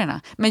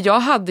historierna. Men jag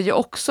hade ju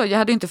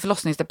inte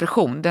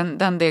förlossningsdepression,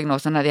 den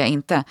diagnosen hade jag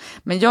inte.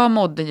 Men jag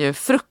mådde ju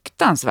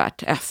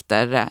fruktansvärt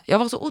efter, jag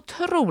var så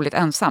otroligt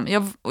ensam.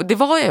 Det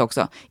var jag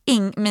också.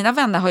 Mina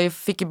vänner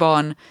fick ju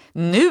barn,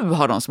 nu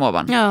har de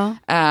småbarn. Ja.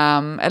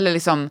 Eller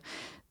liksom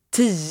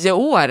 10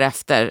 år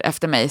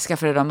efter mig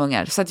skaffade de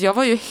ungar. Så att jag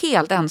var ju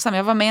helt ensam.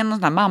 Jag var med i någon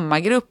sån här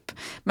mammagrupp,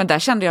 men där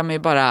kände jag mig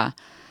bara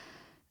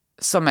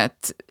som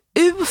ett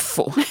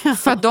UFO.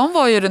 För att de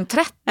var ju runt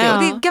 30 och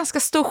det är ganska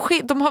stor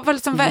skillnad. De var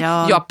liksom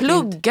jag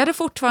pluggade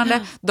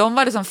fortfarande. De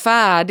var liksom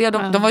färdiga.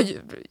 De var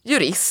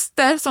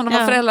jurister som de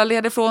var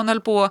föräldralediga från,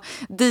 höll på och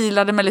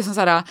dealade med liksom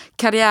så här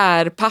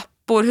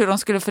karriärpappor, hur de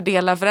skulle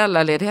fördela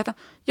föräldraledigheten.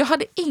 Jag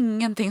hade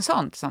ingenting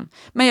sånt. Liksom.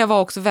 Men jag var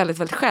också väldigt,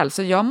 väldigt själv.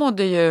 Så jag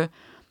mådde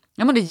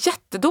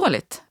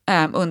jättedåligt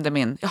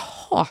under jag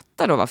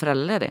hatade att vara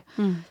föräldraledig.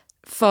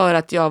 För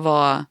att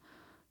jag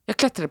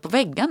klättrade på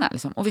väggarna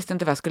liksom, och visste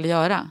inte vad jag skulle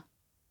göra.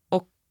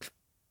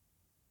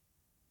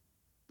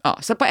 Ja,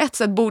 så på ett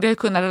sätt borde jag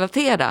kunna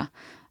relatera.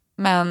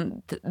 Men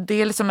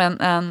det är liksom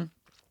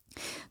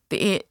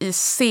det är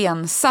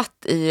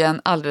iscensatt i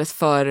en alldeles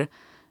för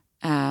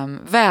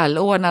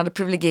välordnad,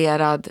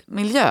 privilegierad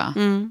miljö.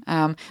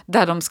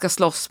 Där de ska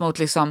slåss mot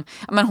liksom,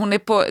 men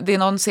det är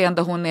någon scen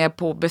där hon är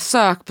på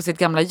besök på sitt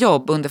gamla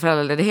jobb under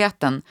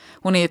föräldraledigheten.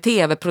 Hon är ju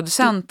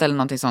tv-producent eller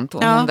någonting sånt.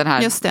 Hon den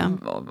här just det.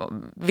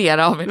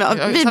 Vera.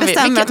 Vi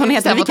bestämmer att hon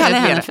heter, vi kallar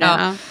henne för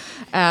det.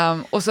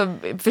 Och så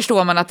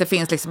förstår man att det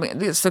finns liksom,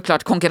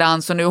 såklart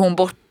konkurrens, och nu är hon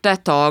borta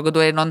ett tag och då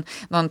är det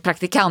någon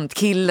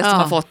praktikantkille som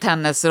har fått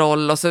hennes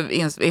roll och så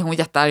är hon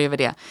jättearg över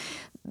det.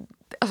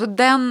 Alltså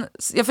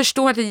jag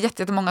förstår att det är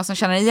jättemånga som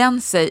känner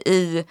igen sig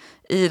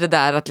i det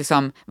där att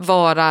liksom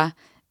vara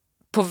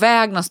på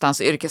väg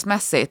någonstans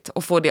yrkesmässigt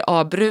och få det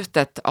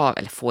avbrutet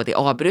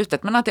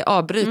men att det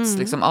avbryts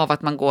liksom av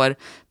att man går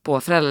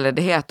på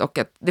föräldraledighet och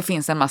att det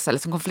finns en massa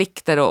liksom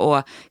konflikter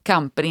och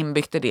kamper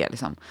inbyggt i det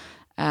liksom.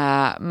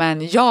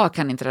 Men jag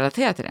kan inte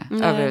relatera till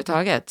det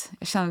överhuvudtaget.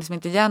 Jag känner liksom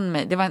inte igen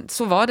mig.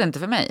 Så var det inte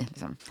för mig.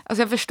 Liksom.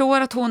 Alltså jag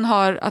förstår att hon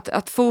har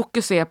att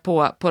fokus är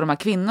på de här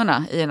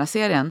kvinnorna i den här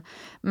serien.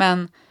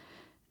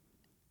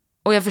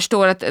 Och jag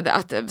förstår att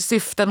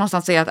syftet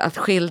någonstans är att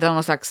skildra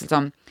någon slags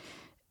liksom,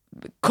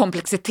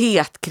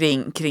 komplexitet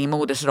kring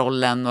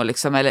modersrollen och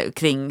liksom, eller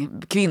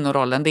kring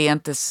kvinnorollen. Det är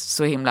inte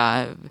så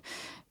himla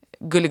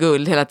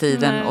gulligull hela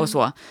tiden och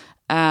så.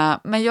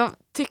 Men jag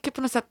tycker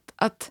på något sätt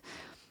att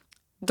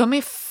de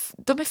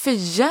är för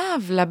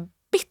jävla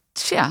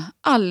bitchiga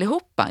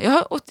allihopa.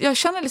 Jag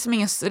känner liksom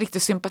ingen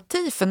riktig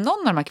sympati för någon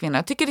av de här kvinnorna.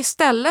 Jag tycker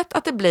istället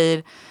att det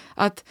blir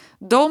att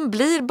de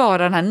blir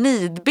bara den här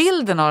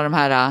nidbilden av de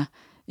här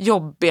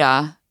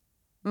jobbiga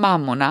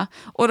mammorna.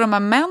 Och de här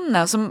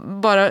männen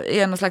som bara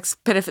är någon slags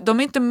de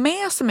är inte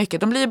med så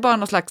mycket. De blir bara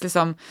någon slags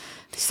liksom,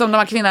 som de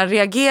här kvinnorna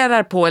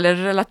reagerar på eller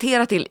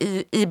relaterar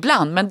till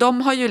ibland. Men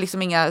de har ju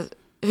liksom inga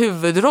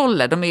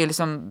huvudroller. De är ju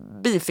liksom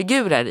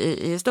bifigurer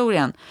i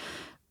historien.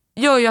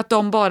 Gör ju att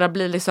de bara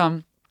blir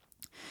liksom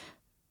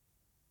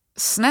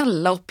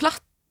snälla och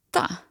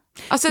platta.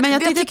 Alltså, men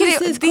jag tycker det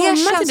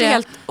känns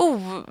helt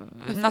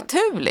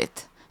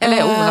onaturligt.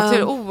 Eller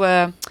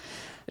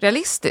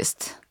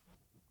orealistiskt.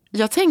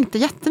 Jag tänkte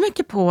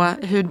jättemycket på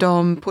hur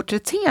de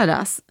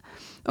porträtteras.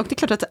 Och det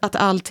är klart att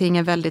allting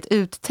är väldigt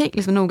uttänkt,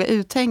 liksom noga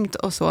uttänkt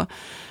och så.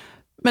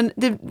 Men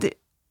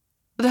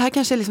det här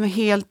kanske är liksom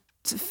helt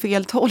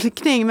fel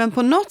tolkning, men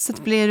på något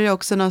sätt blir det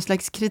också någon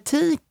slags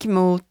kritik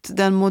mot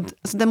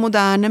den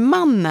moderna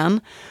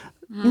mannen,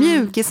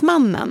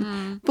 mjukismannen.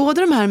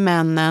 Båda de här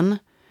männen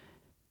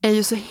är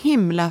ju så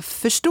himla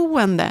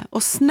förstående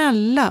och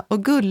snälla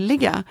och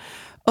gulliga.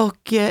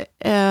 Och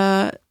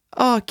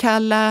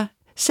kalla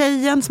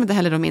tjejen, som inte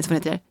heller minns vad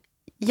hon heter,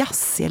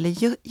 Jessie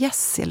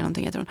eller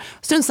någonting heter hon.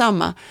 Strunt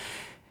samma.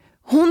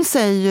 Hon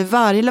säger ju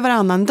varje eller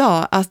varannan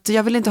dag att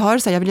jag vill inte ha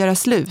det så här, jag vill göra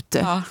slut.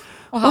 Ja.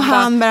 Och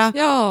han bara,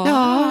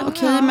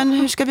 okej, men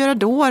hur ska vi göra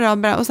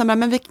då? Och sen bara,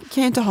 men vi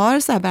kan ju inte ha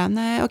det så här. Bara,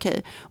 nej,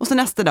 okej. Och så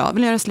nästa dag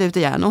vill jag göra slut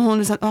igen. Och hon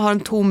liksom har en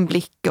tom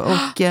blick.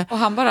 Och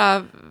han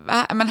bara,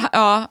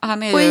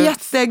 han är och ju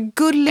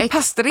jättegullig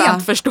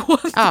extremt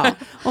förstående. Ja,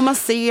 och man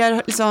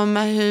ser liksom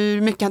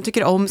hur mycket han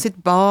tycker om sitt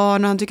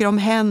barn. Och han tycker om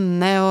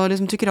henne och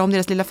liksom tycker om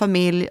deras lilla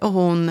familj. Och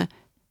hon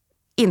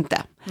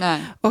inte.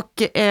 Nej.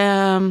 Och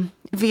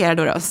Vera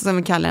då, som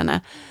vi kallar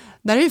henne.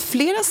 Där är ju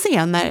flera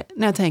scener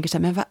när jag tänker så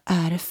här, men vad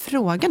är det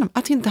frågan om?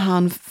 Att inte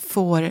han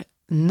får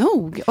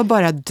nog och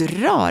bara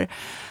drar.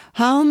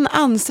 Han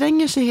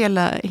anstränger sig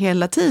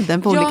hela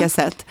tiden på olika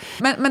sätt.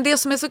 Men det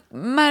som är så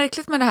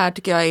märkligt med det här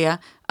tycker jag är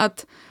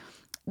att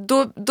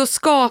då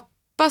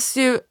skapas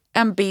ju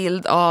en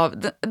bild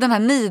av den här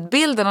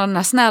nidbilden av den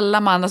här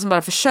snälla mannen som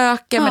bara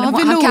försöker, men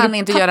han kan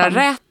inte göra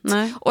rätt.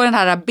 Nej. Och den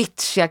här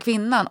bitchiga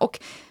kvinnan. Och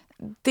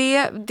det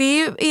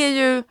är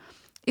ju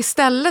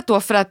istället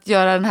då för att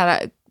göra den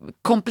här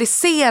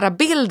komplicera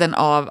bilden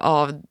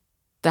av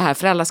det här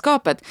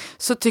föräldraskapet,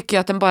 så tycker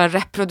jag att den bara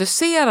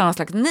reproducerar någon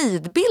slags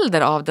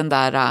nidbilder av den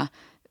där,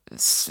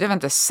 jag vet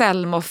inte,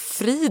 Selma och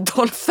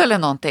Fridolf eller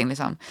någonting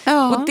liksom.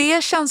 Ja. Och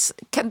det kan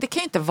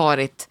ju inte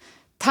varit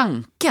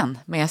tanken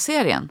med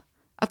serien.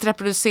 Att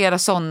reproducera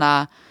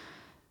sådana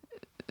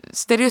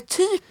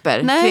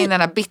stereotyper kring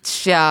den här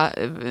bitchiga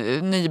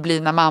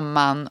nyblivna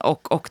mamman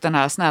och den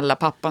här snälla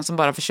pappan som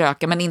bara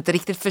försöker men inte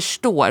riktigt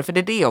förstår, för det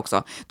är det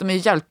också. De är ju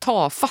jävligt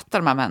tafatta,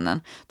 de här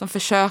männen. De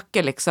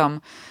försöker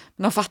liksom,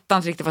 de fattar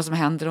inte riktigt vad som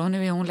händer och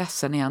nu är hon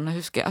ledsen igen. Och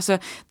hur ska jag, alltså,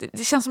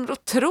 det känns som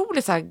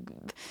otroligt så här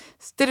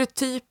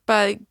stereotypa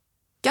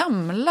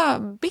gamla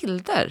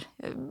bilder.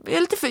 Jag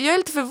är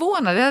lite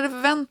förvånad. Jag hade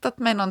förväntat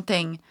mig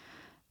någonting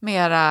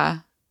mera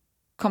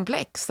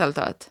komplext.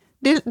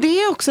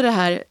 Det är också det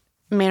här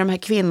med de här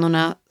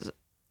kvinnorna.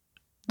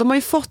 De har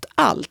ju fått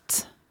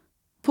allt.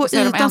 På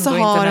ytan så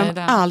har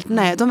de allt.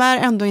 Nej, de är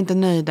ändå inte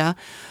nöjda.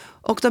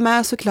 Och de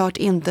är såklart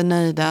inte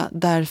nöjda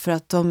därför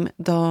att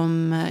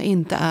de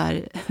inte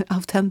är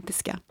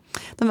autentiska.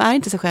 De är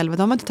inte sig själva.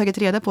 De har inte tagit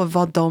reda på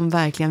vad de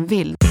verkligen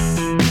vill.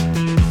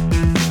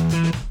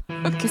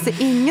 Finns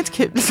det inget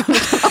kul som vi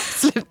kan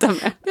avsluta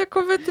med? Jag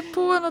kommer inte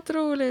på något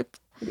roligt.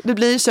 Det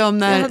blir som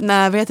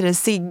när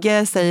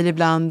Sigge säger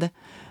ibland,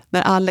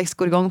 när Alex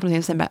går igång på någonting,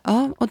 och säger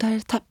ja, och där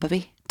tappar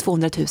vi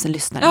 200 000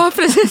 lyssnare. Ja,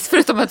 precis.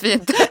 Förutom att vi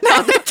inte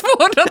hade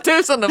 200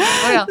 000 då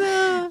på början.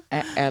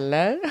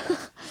 Eller?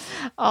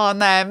 Ja,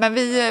 nej, men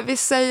vi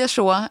säger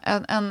så.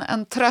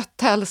 En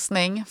trött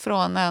hälsning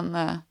från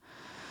en...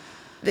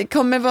 Vi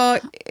kommer vara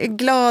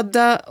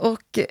glada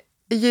och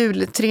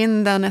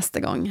jultrinda nästa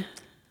gång.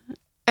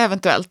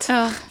 Eventuellt.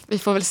 Ja. Vi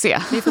får väl se.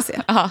 Vi får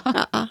se. Ja.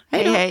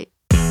 Hej då. Hej.